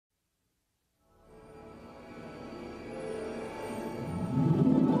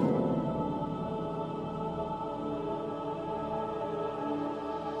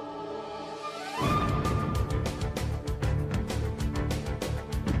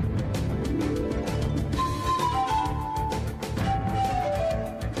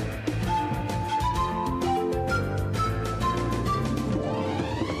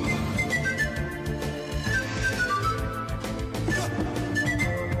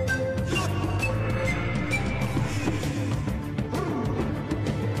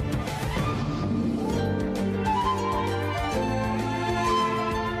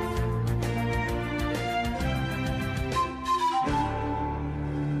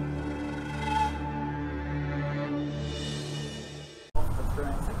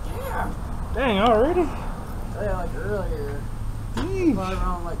Dang, already? Yeah, like earlier. Jeez. Probably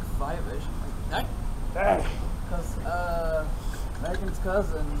around like 5-ish. Like, Dang. because Megan's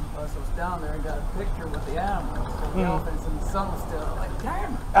cousin was down there and got a picture with the animals. So the elephants and the sun was still like,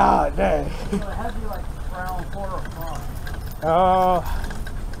 damn it. Ah, dang. So it had to be like around 4 o'clock.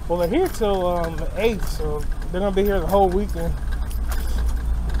 Well, they're here till the 8th, so they're gonna be here the whole weekend.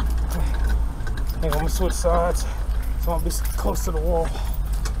 I'm gonna switch sides, so I'll be close to the wall.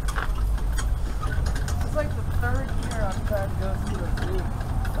 It's like the 3rd year I've tried to go see the zoo.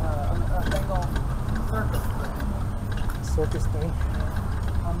 A thing on Circus thing. Circus thing.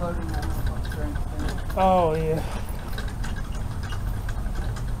 Unloading animals on train thing. Oh yeah.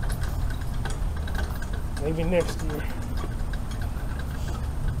 Maybe next year.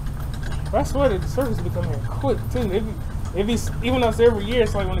 But I swear the circus be coming here quick too. Even though it's every year,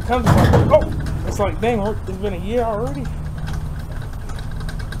 it's like when it comes, it's like, oh, it's like, dang, it's been a year already.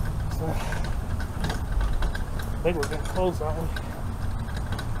 So, I think we're getting close, aren't we?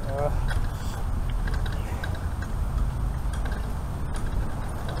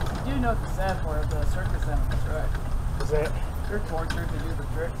 You do know the sad part of the circus animals, right? Is that? They're tortured to do the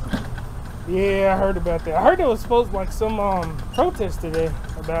tricks. Yeah, I heard about that. I heard there was supposed like some protest today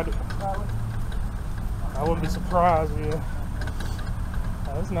about it. Probably. I wouldn't be surprised, yeah.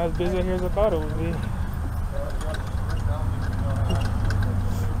 It's not as busy here as I thought it would be.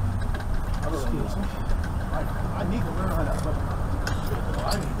 Excuse me. I need to learn how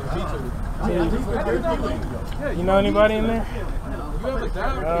to. You know anybody in there?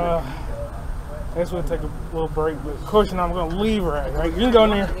 Guess we'll take a little break, but of course, I'm gonna leave right? You can go in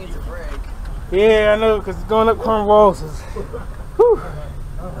there. Yeah, I know, because going up Cornwalls is. Whew.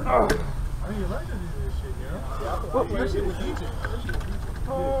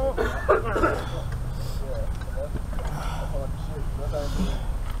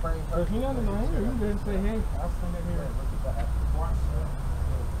 If you're not in the ring, you can go and say, hey, I'll stand in here and watch stuff.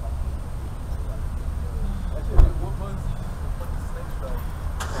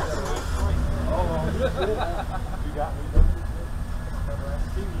 You got me.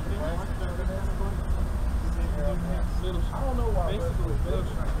 I don't know why. Basically,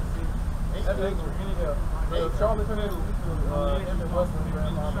 Charlotte Fiddle, Emmett Westwood,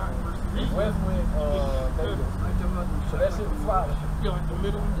 Westwood, so that shit was flying. Feel like the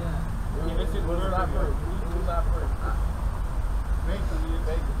middle? Yeah. That shit was not free. It was not free.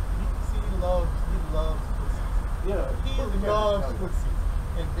 Basically, he loves pussy. Yeah, he loves pussy.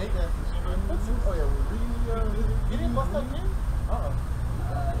 And big ass is pussy. Oh yeah, he didn't bust up in?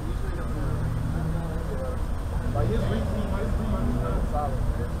 Like his reason is solid.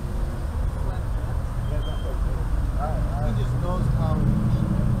 He just knows how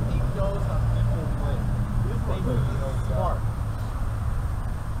people play. He's smart.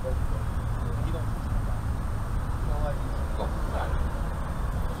 But he don't like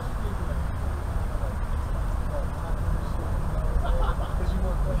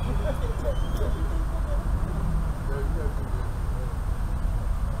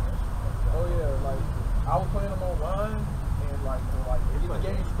oh yeah, like I was playing him online and like get the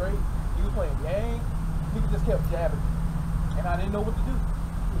game straight. He was playing gang. He just kept jabbing, and I didn't know what to do.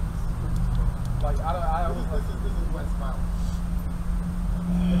 Like I was like, this is West Mountain.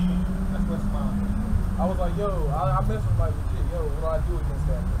 That's West Mountain. I was like, yo, I messed with like legit. Yo, what do I do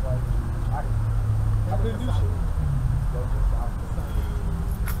against that? It's like I couldn't do shit.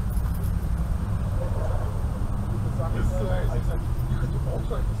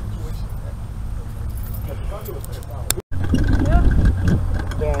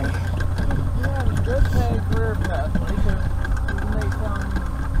 Dang. Yeah, the good pay career path. He could make some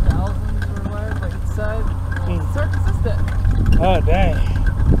thousands or whatever each side. Circus is dead. Oh, dang.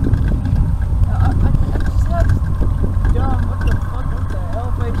 I just had John, what the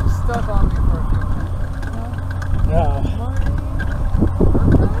hell made you stuck on me for a few minutes?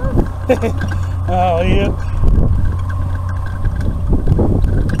 Oh, yeah.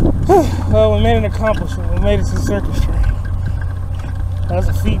 Well, we made an accomplishment. We made it to the circus train. That was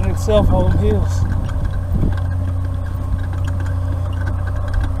a feat in itself, all them hills.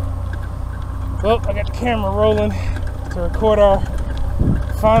 Well, I got the camera rolling to record our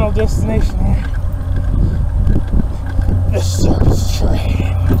final destination here. The circus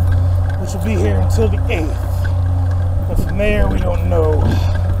train, which will be here until the 8th. But from there, we don't know.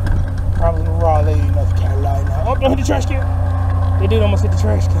 Probably in Raleigh, North Carolina. Oh, don't hit the trash can. They did almost hit the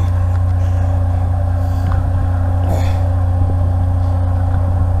trash can.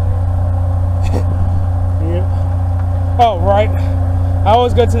 Oh, right. I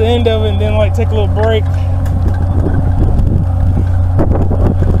always go to the end of it and then like take a little break.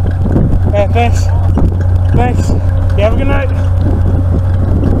 I have Alright, thanks. Thanks. You have a good night.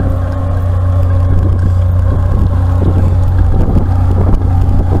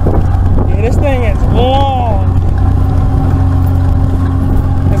 Yeah, this thing is long.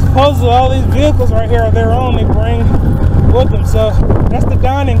 And supposedly all these vehicles right here are their own they bring with them. So that's the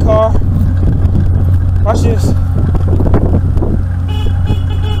dining car. Watch this.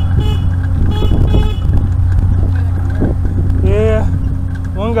 Yeah,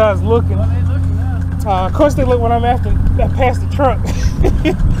 one guy's looking. Of course they look when I'm past the truck.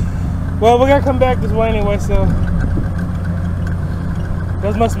 Well, we gotta come back this way anyway, so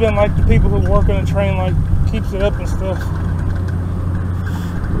those must have been like the people who work on the train, like keeps it up and stuff.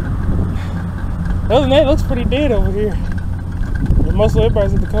 Other than that, it looks pretty dead over here. But mostly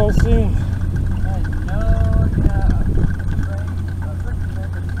everybody's at the Coliseum.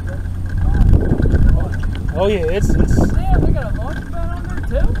 Oh yeah, it's damn, they got a launch pad on there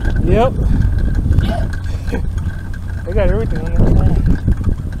too? Yep. They got everything on that train.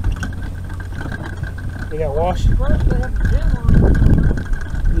 They got washing. First they have the gym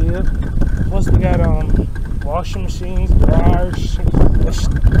on. Yep. Plus they got washing machines, dryers.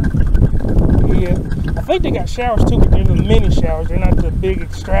 Yeah. I think they got showers too, but they're the mini showers. They're not the big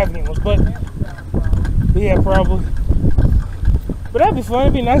extravagant ones. But yeah, probably. But that'd be fun.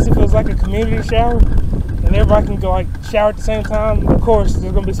 It'd be nice if it was like a community shower. And everybody can go like shower at the same time. Of course,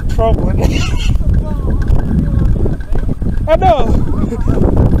 there's gonna be some trouble in there. I know.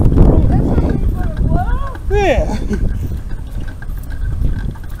 Yeah.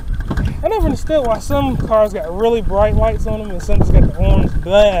 I never understood why some cars got really bright lights on them and some just got the orange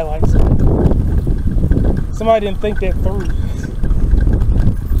bad lights on them. Somebody didn't think that through.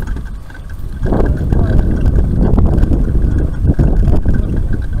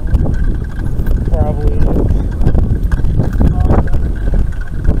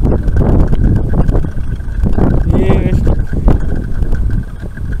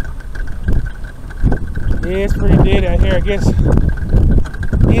 Yeah, it's pretty dead out here, I guess.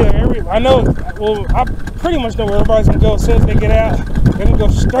 Yeah, I know, well, I pretty much know where everybody's gonna go as soon as they get out. They're gonna go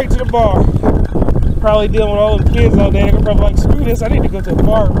straight to the bar. Probably dealing with all them kids all day. They're gonna probably like, screw this, I need to go to the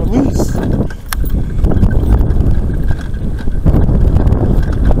bar and release.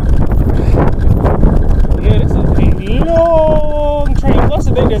 Yeah, this is a long train. Plus, I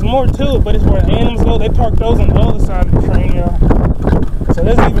think there's more to it, but it's where the animals go. They park those on the other side of the train, y'all. So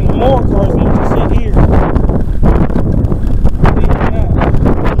there's even more cars than what you see here.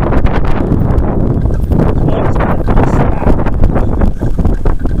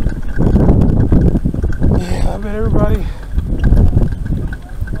 Yeah, I bet everybody.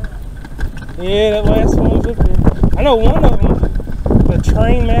 Yeah, that last one was up there. I know one of them, the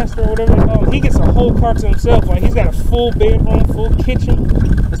train master or whatever they call him, he gets a whole car to himself. Like he's got a full bedroom, full kitchen.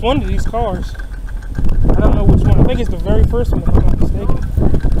 It's one of these cars. I don't know which one. I think it's the very first one, if I'm not mistaken.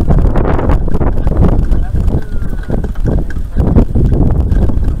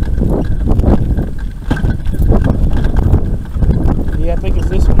 Yeah, I think it's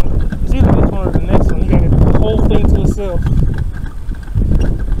this one. It's either this one or the next one. You got the whole thing to itself.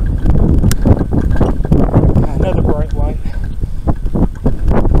 Another bright light.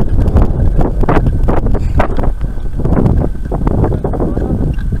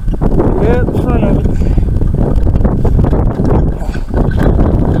 Yeah, the front of it.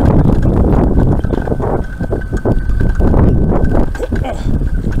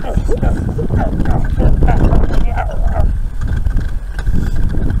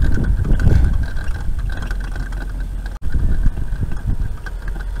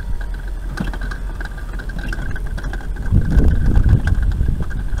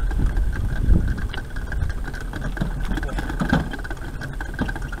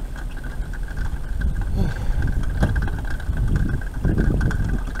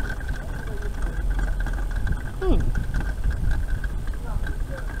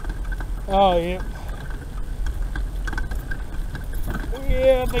 Oh, yeah.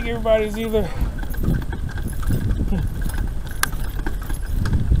 Yeah, I think everybody's either...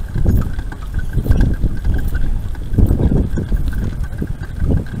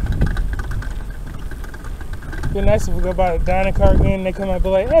 It'd be nice if we go by the dining car again and they come out and be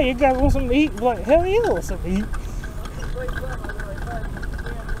like, hey, you guys want something to eat? Be like, hell yeah, I want something to eat.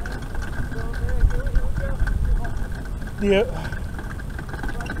 Yep.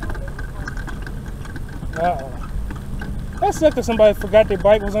 Uh-oh. That sucked if somebody forgot their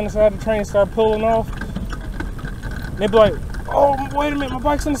bike was on the side of the train and started pulling off. They'd be like, oh, wait a minute, my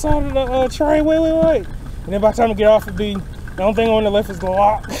bike's on the side of the train, wait. And then by the time we get off, it'd be, the only thing on the left is the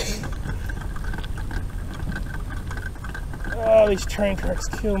lock. Oh, these train tracks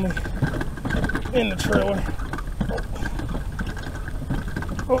kill me. in the trailer.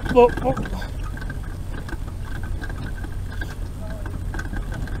 Oh.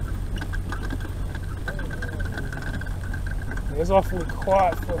 It's awfully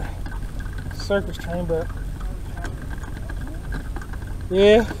quiet for a circus train, but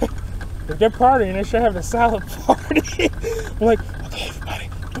yeah, if they're partying, they should have a silent party. Like, okay, everybody,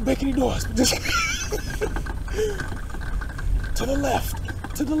 don't make any noise. Just to the left,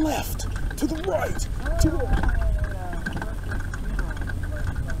 to the left, to the right, to the...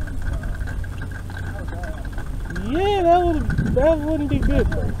 Yeah, that wouldn't be good,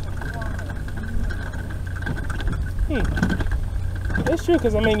 though. It's true,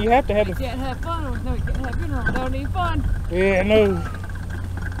 because I mean, you have to have the... You can't have fun. No, you can't have funeral without any fun. Yeah, no.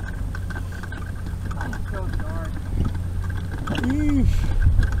 I'm so dark.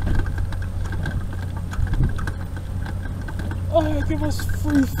 Oh, give us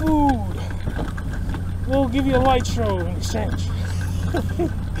free food. We'll give you a light show in exchange.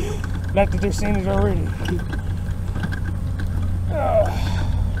 Not that they've seen it already.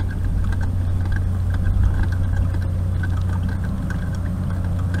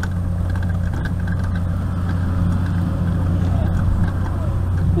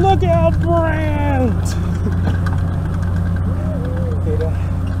 Look out, Brant!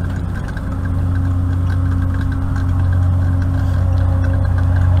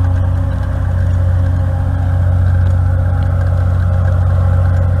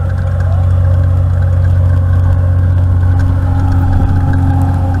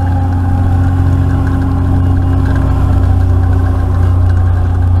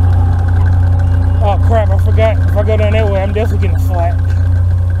 Oh crap, I forgot. If I go down that way, I'm definitely getting flat.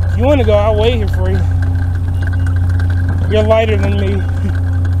 If you want to go, I'll wait here for you. You're lighter than me.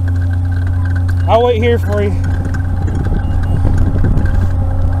 I'll wait here for you.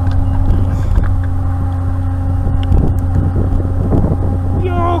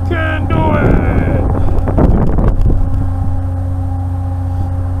 You can do it!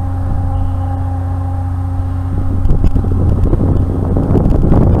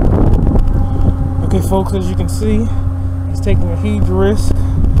 Okay, folks, as you can see, he's taking a huge risk.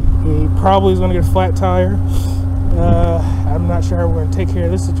 He probably is going to get a flat tire. I'm not sure how we're going to take care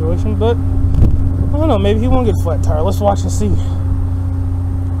of this situation, but I don't know, maybe he won't get a flat tire. Let's watch and see.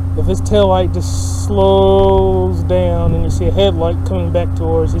 If his tail light just slows down and you see a headlight coming back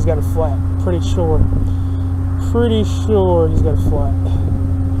towards, he's got a flat. Pretty sure he's got a flat.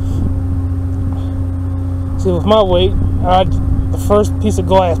 See, with my weight, the first piece of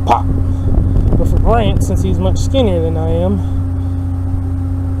glass pop. But for Brant, since he's much skinnier than I am,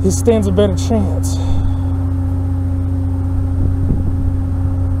 he stands a better chance.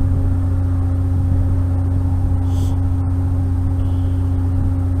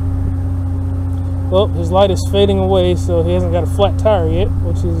 Well, his light is fading away, so he hasn't got a flat tire yet,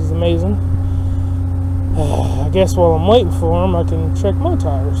 which is amazing. I guess while I'm waiting for him, I can check my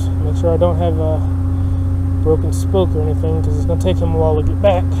tires. Make sure I don't have a broken spoke or anything, because it's going to take him a while to get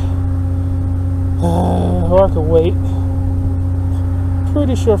back. Or I could wait.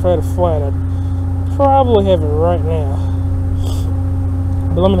 Pretty sure if I had a flat, I'd probably have it right now.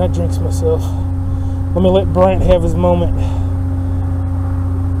 But let me not jinx myself. Let me let Brant have his moment.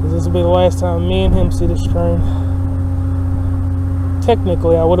 This will be the last time me and him see this train.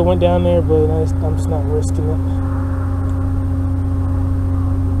 Technically, I would have went down there, but I'm just not risking it.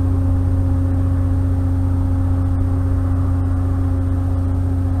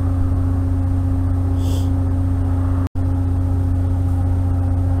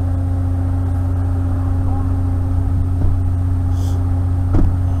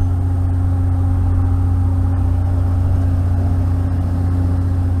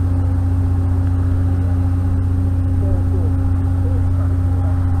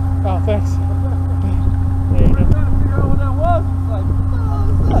 Thanks. There you go. Trying to figure out what that was. It's like, what the hell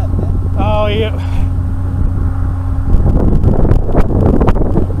is that, man? Oh, yeah.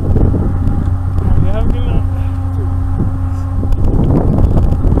 Yeah, have a good night.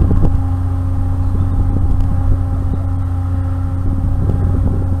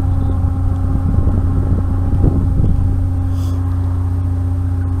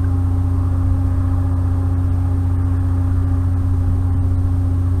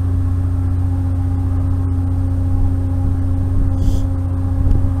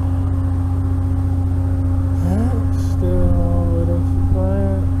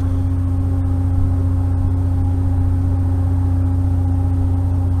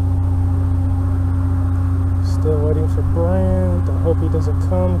 Still waiting for Brant. I hope he doesn't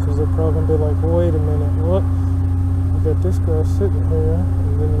come, because they're probably going to be like, wait a minute, what? We got this guy sitting here,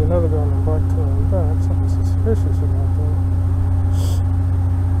 and then another girl on the bike coming back. Something suspicious about that.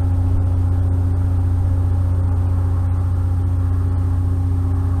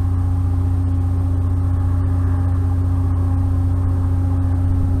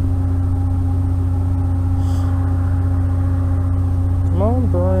 Come on,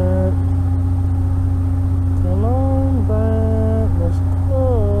 Brant. Come on, Brant. Let's go.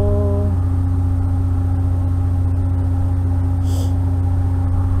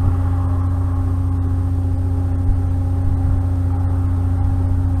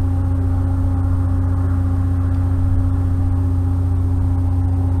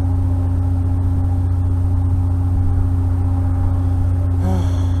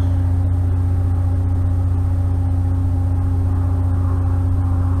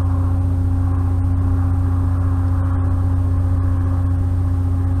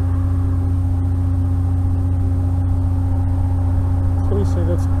 Please say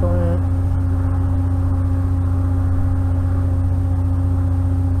that's Brant.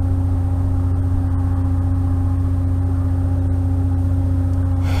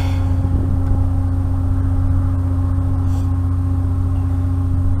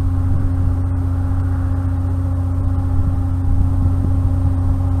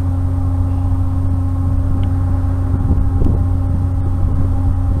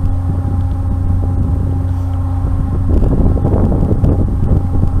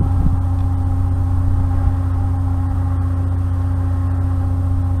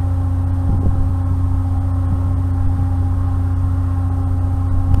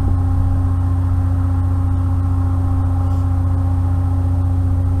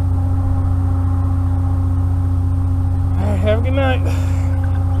 Have a good night.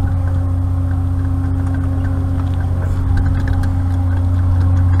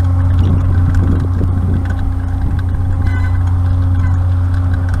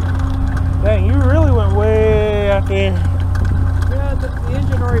 Dang, you really went way out there. Yeah, the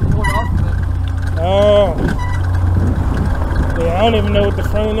engine already pulled off of it. Oh. Yeah, I don't even know what the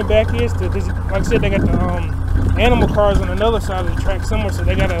front and the back is. Like I said, they got the animal cars on another side of the track somewhere, so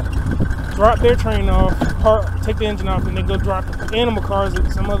they gotta drop their train off, take the engine off, and then go drop the animal cars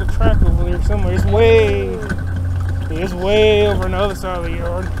at some other track over there somewhere. It's way over on the other side of the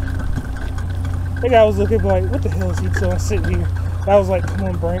yard. The guy was looking like, what the hell is he doing sitting here? I was like, come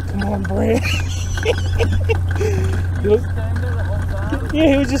on, Brant, come on, Brant. Yeah,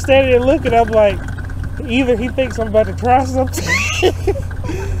 he was just standing there looking. I'm like, either he thinks I'm about to try something.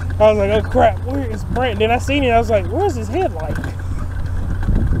 I was like, oh crap, where is Brant? Then I seen it, I was like, where's his headlight?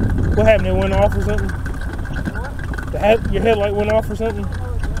 What happened? It went off or something? What? Your headlight went off or something?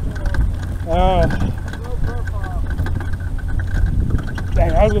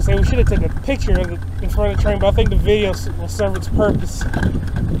 Dang, I was gonna say we should have taken a picture of it in front of the train, but I think the video will serve its purpose.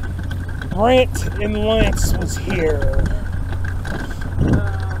 Brant and Lance was here.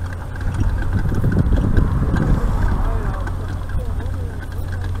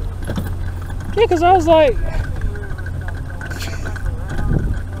 Yeah, because I was like,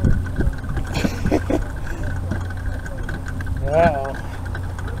 wow.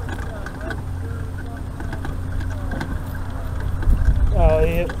 Oh,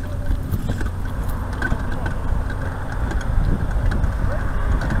 yeah.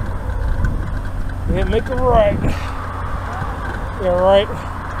 Yeah, make a right. Yeah, right.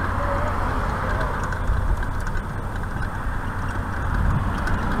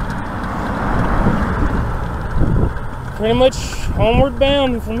 Pretty much homeward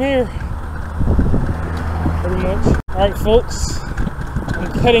bound from here. Pretty much. Alright, folks.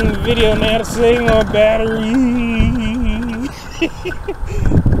 I'm cutting the video now to save my battery.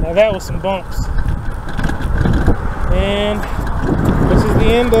 Now that was some bumps. And this is the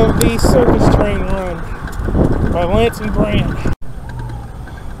end of the circus train run by Lance and Brant.